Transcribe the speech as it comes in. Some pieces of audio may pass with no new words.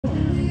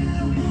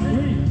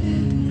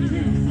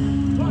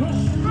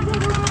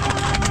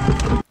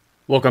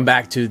Welcome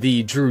back to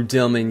the Drew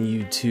Dillman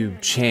YouTube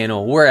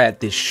channel. We're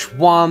at the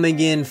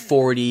Chequamegon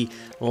 40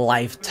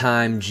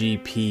 Lifetime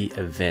GP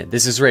event.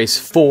 This is race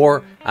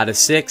 4 out of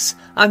 6.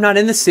 I'm not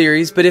in the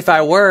series, but if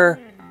I were,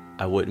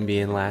 I wouldn't be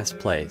in last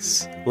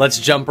place. Let's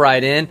jump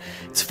right in.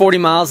 It's 40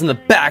 miles in the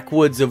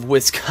backwoods of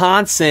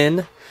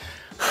Wisconsin.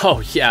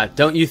 Oh yeah,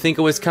 don't you think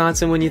of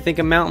Wisconsin when you think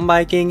of mountain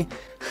biking?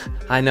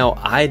 I know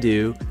I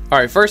do. All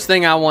right, first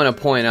thing I want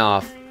to point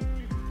off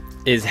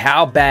is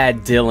how bad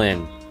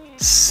Dylan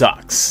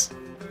sucks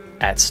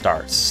at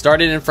starts.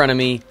 Started in front of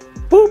me,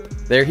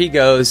 boop, there he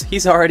goes.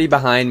 He's already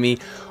behind me.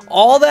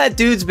 All that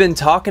dude's been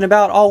talking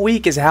about all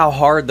week is how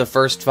hard the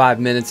first 5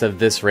 minutes of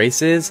this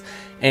race is,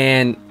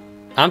 and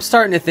I'm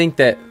starting to think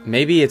that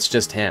maybe it's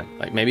just him.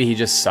 Like maybe he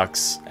just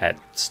sucks at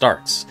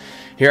starts.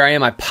 Here I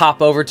am, I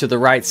pop over to the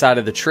right side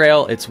of the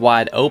trail. It's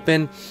wide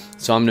open,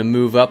 so I'm gonna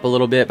move up a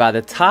little bit. By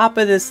the top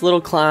of this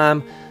little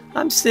climb,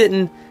 I'm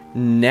sitting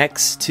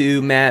next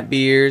to Matt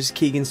Beers.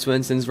 Keegan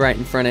Swinson's right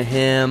in front of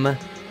him.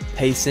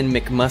 Payson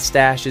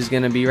McMustache is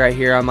going to be right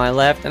here on my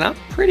left, and I'm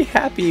pretty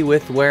happy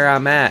with where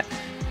I'm at,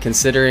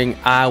 considering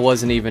I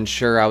wasn't even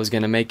sure I was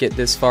going to make it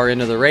this far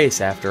into the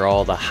race after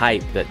all the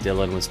hype that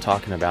Dylan was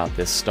talking about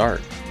this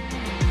start.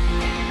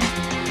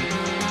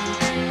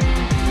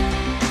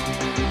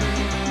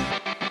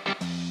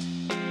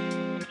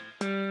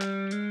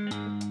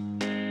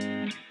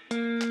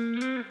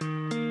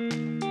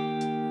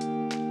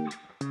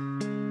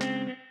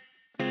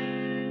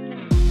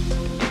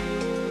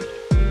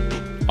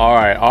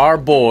 Alright, our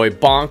boy,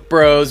 Bonk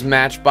Bros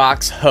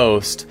Matchbox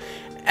host,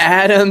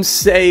 Adam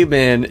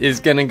Sabin, is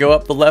going to go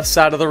up the left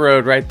side of the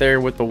road right there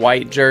with the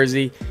white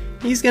jersey.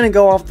 He's going to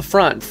go off the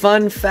front.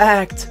 Fun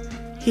fact,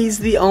 he's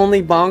the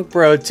only Bonk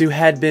Bro to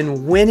had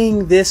been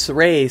winning this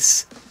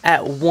race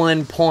at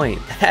one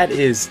point.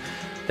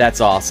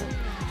 That's awesome.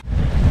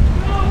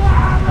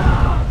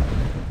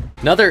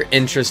 Another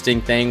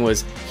interesting thing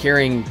was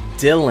hearing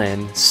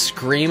Dylan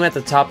scream at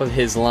the top of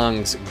his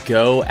lungs,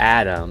 "Go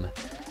Adam,"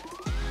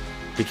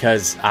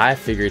 because I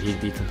figured he'd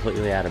be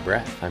completely out of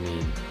breath. I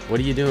mean, what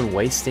are you doing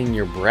wasting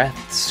your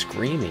breath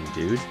screaming,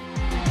 dude?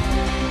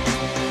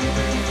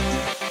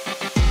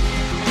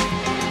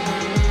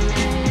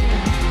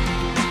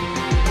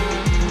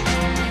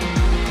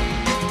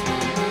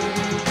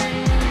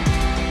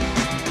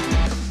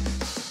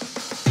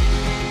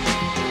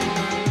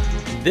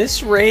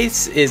 This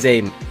race is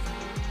a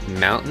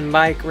mountain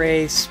bike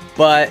race,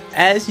 but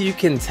as you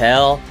can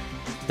tell,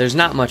 there's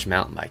not much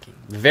mountain biking.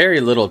 Very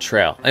little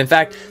trail. In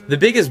fact, the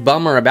biggest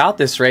bummer about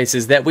this race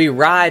is that we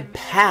ride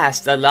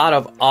past a lot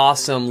of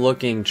awesome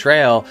looking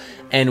trail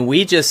and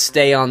we just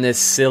stay on this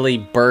silly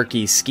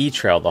Berkey ski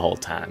trail the whole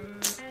time.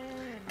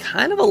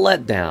 Kind of a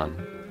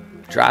letdown.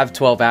 Drive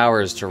 12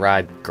 hours to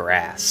ride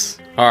grass.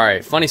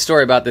 Alright, funny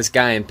story about this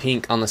guy in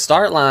pink. On the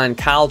start line,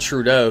 Kyle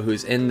Trudeau,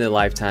 who's in the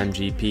Lifetime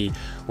GP,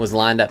 was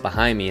lined up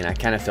behind me, and I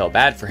kind of felt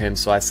bad for him,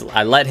 so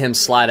I let him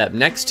slide up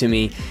next to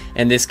me,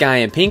 and this guy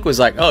in pink was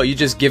like, "Oh, you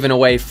just giving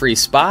away free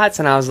spots?"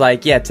 And I was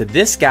like, "Yeah, to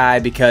this guy,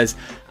 because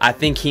I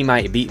think he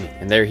might beat me,"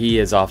 and there he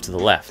is off to the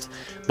left.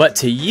 "But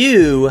to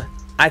you,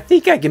 I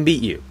think I can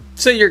beat you,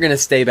 so you're gonna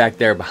stay back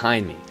there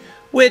behind me,"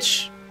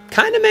 which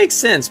kind of makes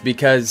sense,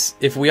 because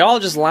if we all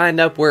just lined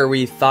up where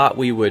we thought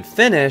we would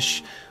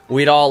finish,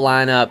 we'd all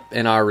line up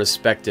in our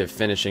respective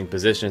finishing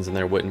positions, and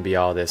there wouldn't be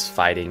all this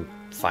fighting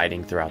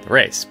throughout the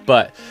race.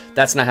 But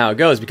that's not how it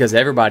goes, because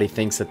everybody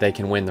thinks that they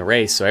can win the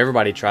race, so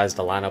everybody tries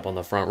to line up on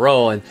the front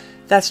row, and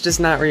that's just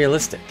not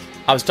realistic.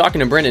 I was talking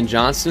to Brendan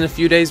Johnston a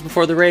few days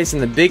before the race,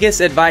 and the biggest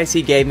advice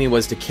he gave me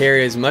was to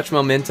carry as much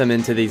momentum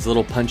into these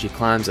little punchy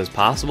climbs as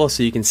possible,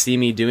 so you can see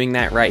me doing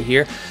that right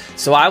here.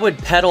 So I would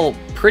pedal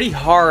pretty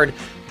hard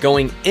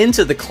going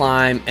into the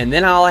climb, and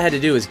then all I had to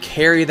do is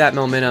carry that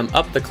momentum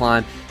up the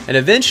climb, and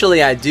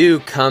eventually I do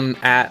come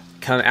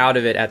out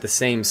of it at the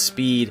same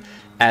speed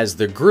as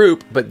the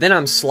group, but then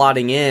I'm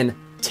slotting in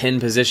 10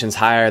 positions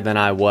higher than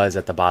I was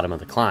at the bottom of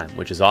the climb,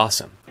 which is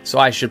awesome. So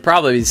I should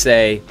probably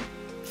say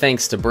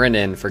thanks to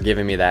Brendan for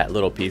giving me that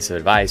little piece of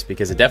advice,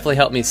 because it definitely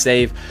helped me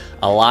save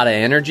a lot of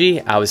energy.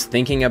 I was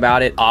thinking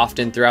about it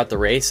often throughout the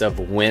race of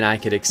when I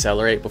could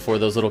accelerate before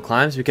those little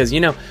climbs, because,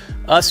 you know,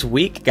 us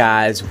weak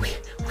guys,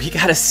 we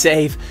gotta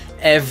save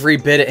every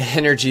bit of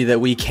energy that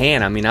we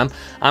can. I mean,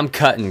 I'm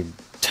cutting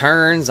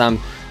turns, I'm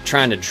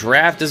trying to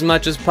draft as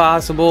much as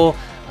possible,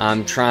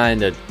 I'm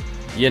trying to,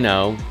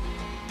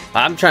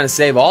 I'm trying to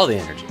save all the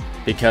energy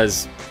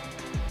because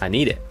I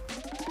need it.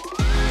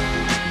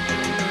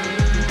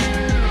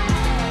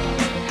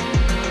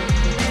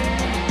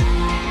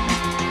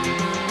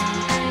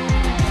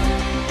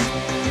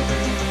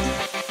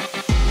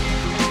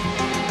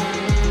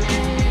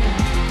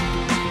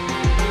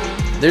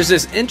 There's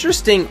this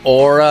interesting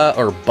aura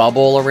or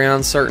bubble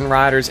around certain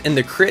riders. In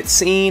the crit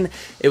scene,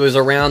 it was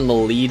around the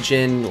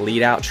Legion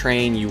lead-out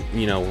train.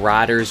 You know,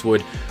 riders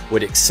would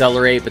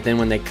accelerate, but then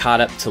when they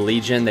caught up to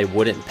Legion, they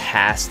wouldn't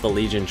pass the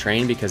Legion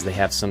train because they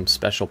have some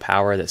special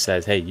power that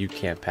says, hey, you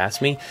can't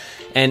pass me.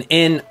 And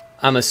in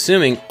I'm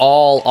assuming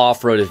all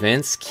off-road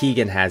events,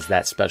 Keegan has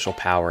that special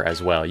power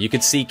as well. You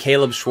could see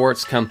Caleb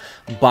Schwartz come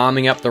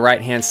bombing up the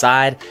right-hand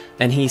side,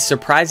 and he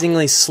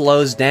surprisingly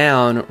slows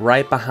down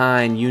right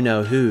behind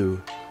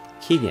you-know-who,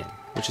 Keegan,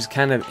 which is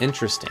kind of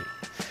interesting.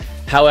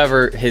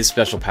 However, his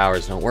special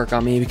powers don't work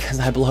on me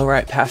because I blow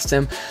right past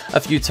him a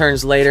few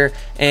turns later,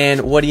 and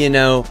what do you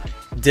know,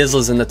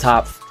 Dizzle's in the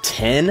top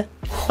 10?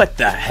 What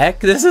the heck?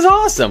 This is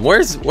awesome.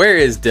 Where is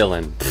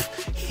Dylan?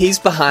 He's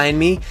behind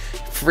me,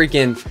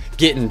 freaking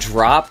getting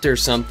dropped or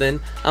something.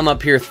 I'm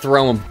up here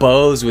throwing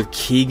bows with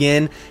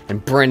Keegan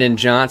and Brendan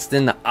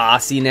Johnston, the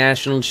Aussie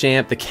national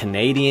champ, the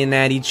Canadian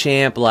natty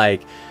champ.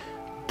 Like,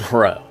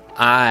 bro,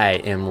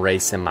 I am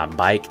racing my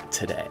bike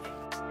today.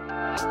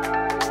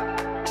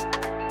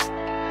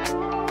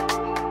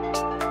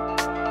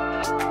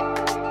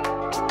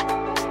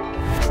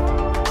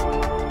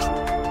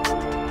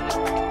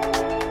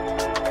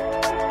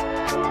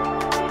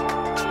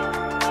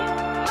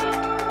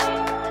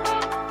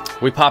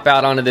 We pop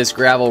out onto this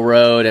gravel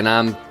road and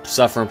I'm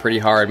suffering pretty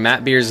hard.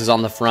 Matt Beers is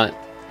on the front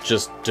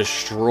just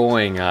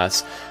destroying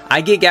us.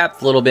 I get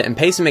gapped a little bit and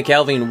Payson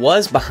McKelvey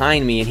was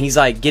behind me and he's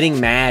like getting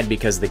mad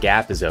because the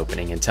gap is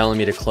opening and telling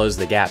me to close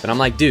the gap. And I'm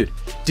like, dude,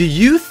 do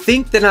you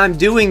think that I'm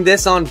doing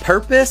this on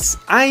purpose?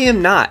 I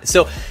am not.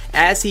 So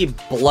as he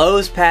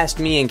blows past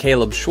me and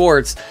Caleb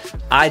Schwartz,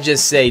 I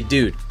just say,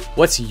 dude,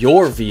 what's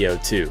your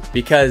VO2?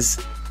 Because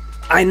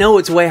I know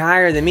it's way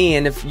higher than me,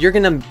 and if you're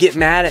gonna get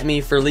mad at me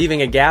for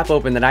leaving a gap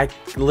open that I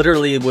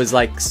literally was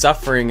like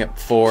suffering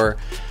for,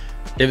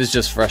 it was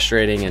just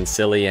frustrating and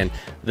silly. And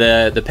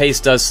the pace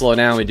does slow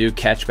down. We do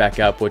catch back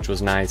up, which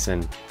was nice,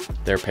 and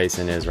their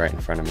pacing is right in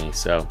front of me.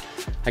 So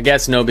I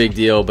guess no big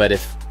deal, but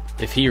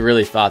if he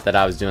really thought that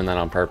I was doing that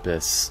on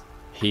purpose,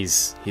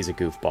 he's a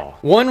goofball.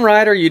 One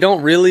rider you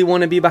don't really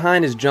want to be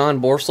behind is John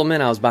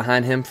Borselman. I was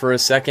behind him for a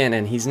second,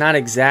 and he's not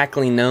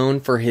exactly known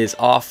for his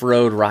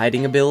off-road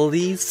riding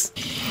abilities.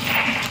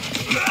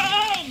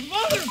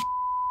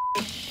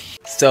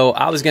 So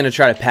I was going to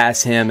try to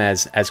pass him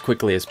as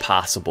quickly as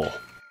possible.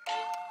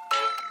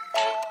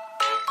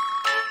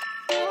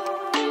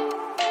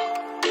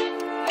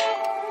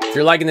 If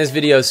you're liking this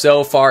video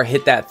so far,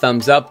 hit that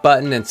thumbs up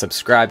button and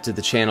subscribe to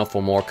the channel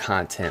for more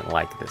content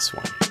like this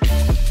one.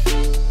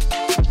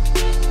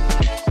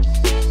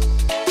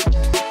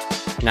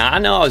 Now, I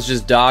know I was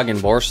just dogging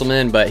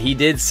Borselman, but he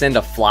did send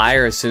a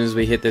flyer as soon as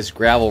we hit this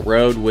gravel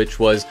road, which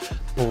was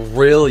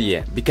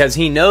brilliant because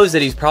he knows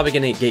that he's probably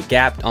going to get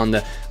gapped on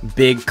the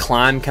big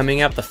climb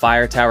coming up, the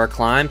Fire Tower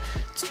climb.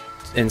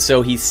 And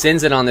so he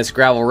sends it on this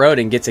gravel road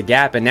and gets a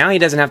gap, and now he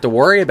doesn't have to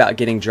worry about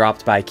getting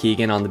dropped by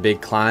Keegan on the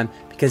big climb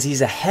because he's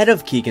ahead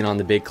of Keegan on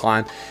the big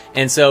climb.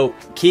 And so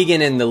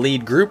Keegan in the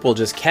lead group will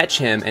just catch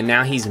him, and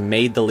now he's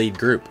made the lead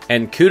group.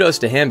 And kudos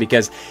to him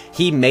because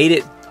he made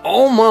it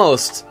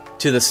almost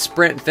to the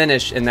sprint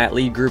finish in that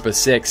lead group of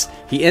 6.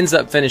 He ends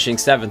up finishing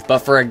 7th, but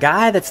for a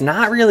guy that's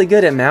not really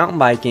good at mountain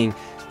biking,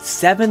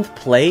 7th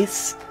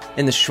place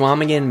in the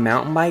Chequamegon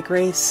mountain bike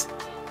race,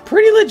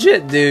 pretty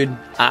legit, dude.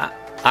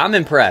 I'm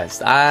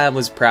impressed. I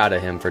was proud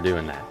of him for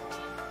doing that.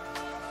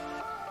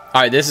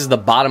 All right, this is the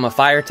bottom of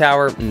Fire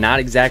Tower. Not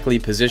exactly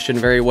positioned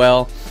very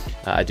well.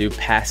 I do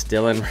pass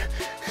Dylan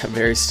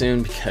very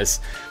soon because,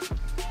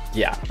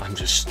 yeah, I'm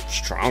just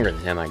stronger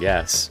than him, I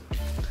guess.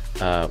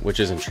 Which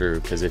isn't true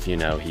because if you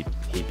know, he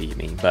beat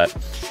me. But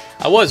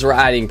I was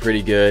riding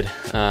pretty good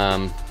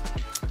and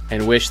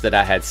wish that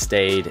I had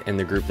stayed in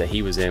the group that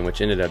he was in, which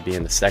ended up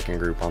being the second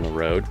group on the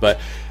road. But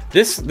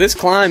this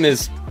climb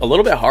is a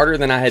little bit harder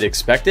than I had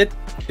expected.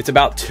 It's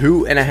about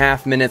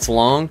 2.5 minutes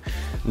long.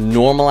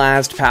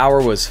 Normalized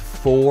power was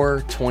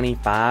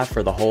 425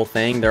 for the whole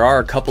thing. There are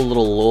a couple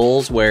little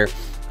lulls where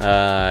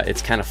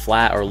it's kind of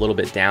flat or a little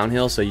bit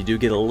downhill, so you do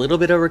get a little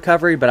bit of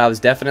recovery, but I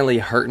was definitely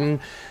hurting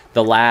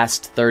the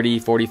last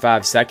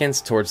 30-45 seconds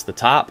towards the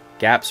top.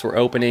 Gaps were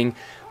opening,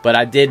 but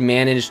I did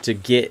manage to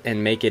get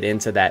and make it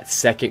into that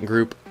second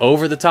group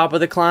over the top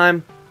of the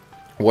climb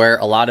where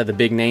a lot of the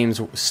big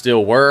names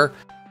still were.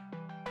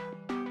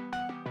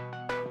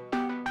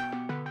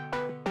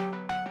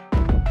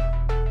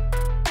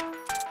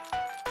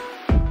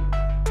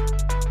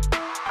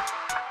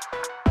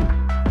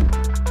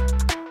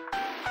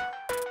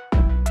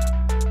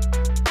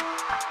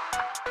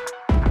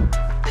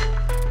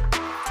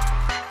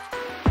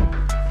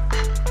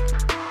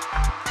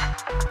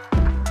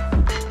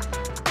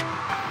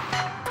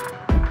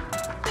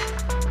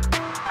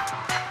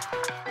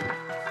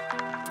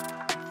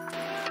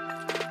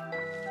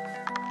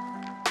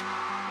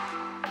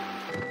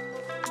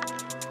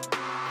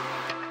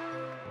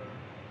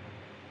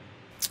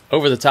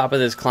 Over the top of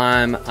this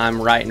climb,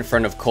 I'm right in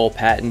front of Cole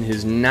Patton,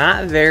 who's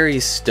not very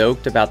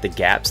stoked about the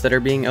gaps that are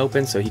being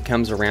opened. So he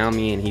comes around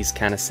me and he's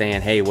kind of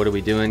saying, hey, what are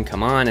we doing?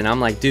 Come on. And I'm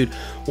like, dude,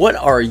 what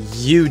are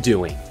you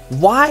doing?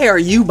 Why are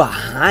you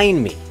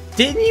behind me?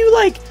 Didn't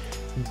you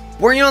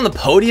weren't you on the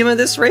podium of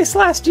this race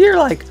last year?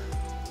 Like,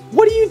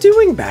 what are you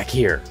doing back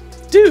here?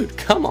 Dude,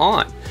 come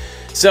on.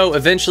 So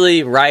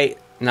eventually,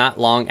 not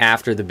long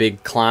after the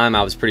big climb,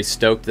 I was pretty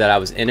stoked that I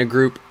was in a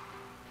group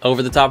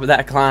over the top of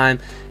that climb,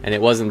 and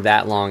it wasn't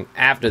that long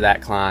after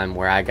that climb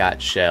where I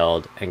got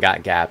shelled and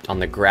got gapped on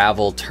the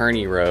gravel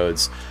turny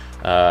roads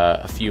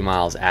a few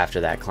miles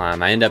after that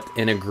climb. I end up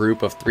in a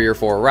group of 3 or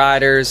 4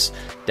 riders: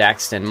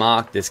 Daxton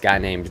Mock, this guy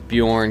named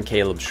Bjorn,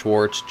 Caleb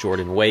Schwartz,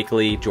 Jordan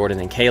Wakely. Jordan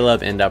and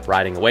Caleb end up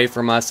riding away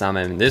from us. I'm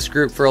in this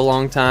group for a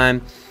long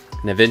time,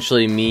 and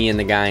eventually me and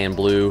the guy in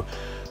blue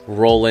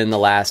roll in the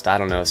last, I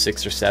don't know,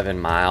 6 or 7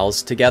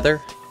 miles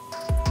together.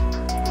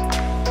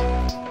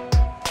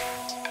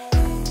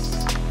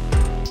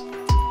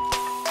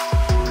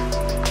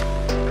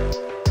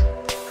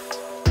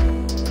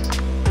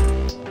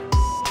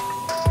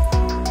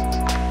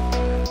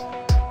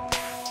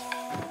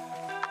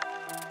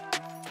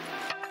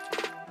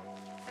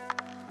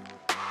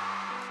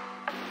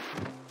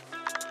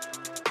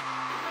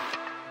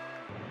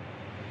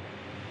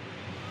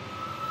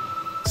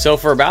 So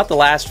for about the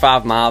last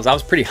 5 miles, I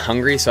was pretty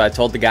hungry, so I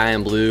told the guy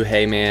in blue,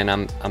 "Hey man,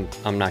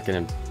 I'm not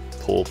gonna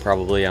pull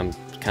probably. I'm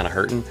kind of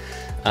hurting."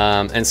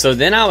 And so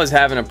then I was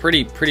having a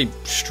pretty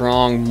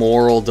strong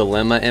moral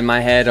dilemma in my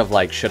head of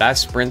like, should I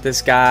sprint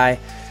this guy?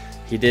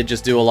 He did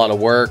just do a lot of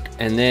work.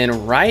 And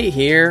then right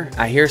here,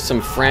 I hear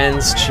some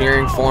friends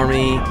cheering for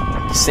me,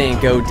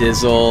 saying "Go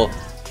Dizzle,"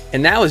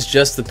 and that was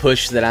just the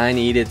push that I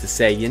needed to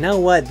say, you know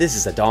what, this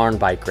is a darn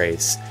bike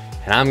race,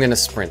 and I'm gonna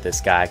sprint this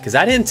guy, because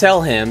I didn't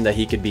tell him that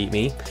he could beat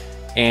me.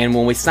 And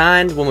when we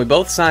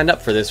both signed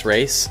up for this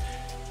race,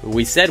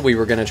 we said we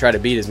were gonna try to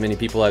beat as many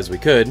people as we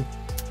could.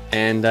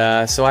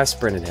 And so I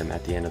sprinted him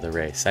at the end of the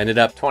race. I ended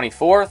up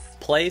 24th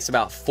place,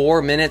 about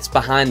 4 minutes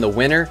behind the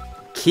winner,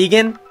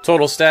 Keegan.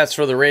 Total stats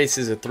for the race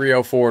is a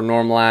 304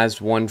 normalized,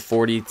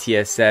 140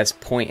 TSS,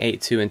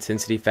 0.82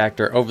 intensity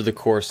factor over the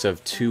course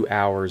of 2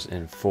 hours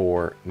and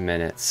 4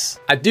 minutes.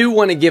 I do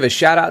want to give a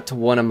shout out to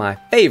one of my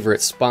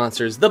favorite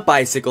sponsors, the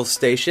Bicycle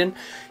Station.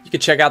 You can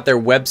check out their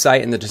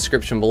website in the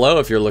description below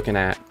if you're looking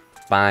at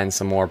buying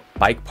some more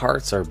bike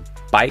parts or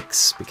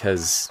bikes,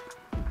 because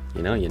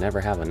you know, you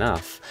never have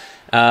enough.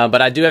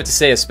 But I do have to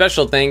say a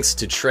special thanks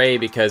to Trey,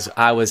 because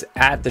I was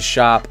at the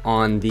shop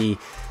on the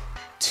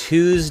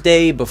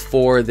Tuesday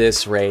before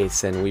this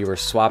race, and we were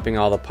swapping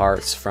all the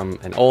parts from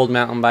an old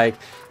mountain bike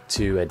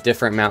to a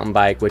different mountain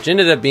bike, which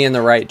ended up being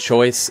the right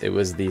choice. It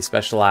was the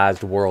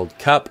Specialized World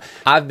Cup.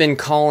 I've been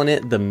calling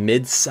it the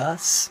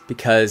Mid-Sus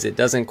because it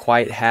doesn't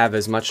quite have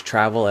as much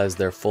travel as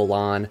their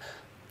full-on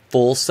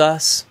full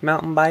sus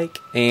mountain bike,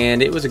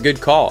 and it was a good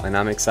call, and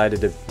I'm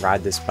excited to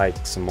ride this bike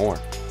some more.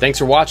 Thanks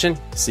for watching.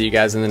 See you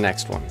guys in the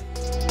next one.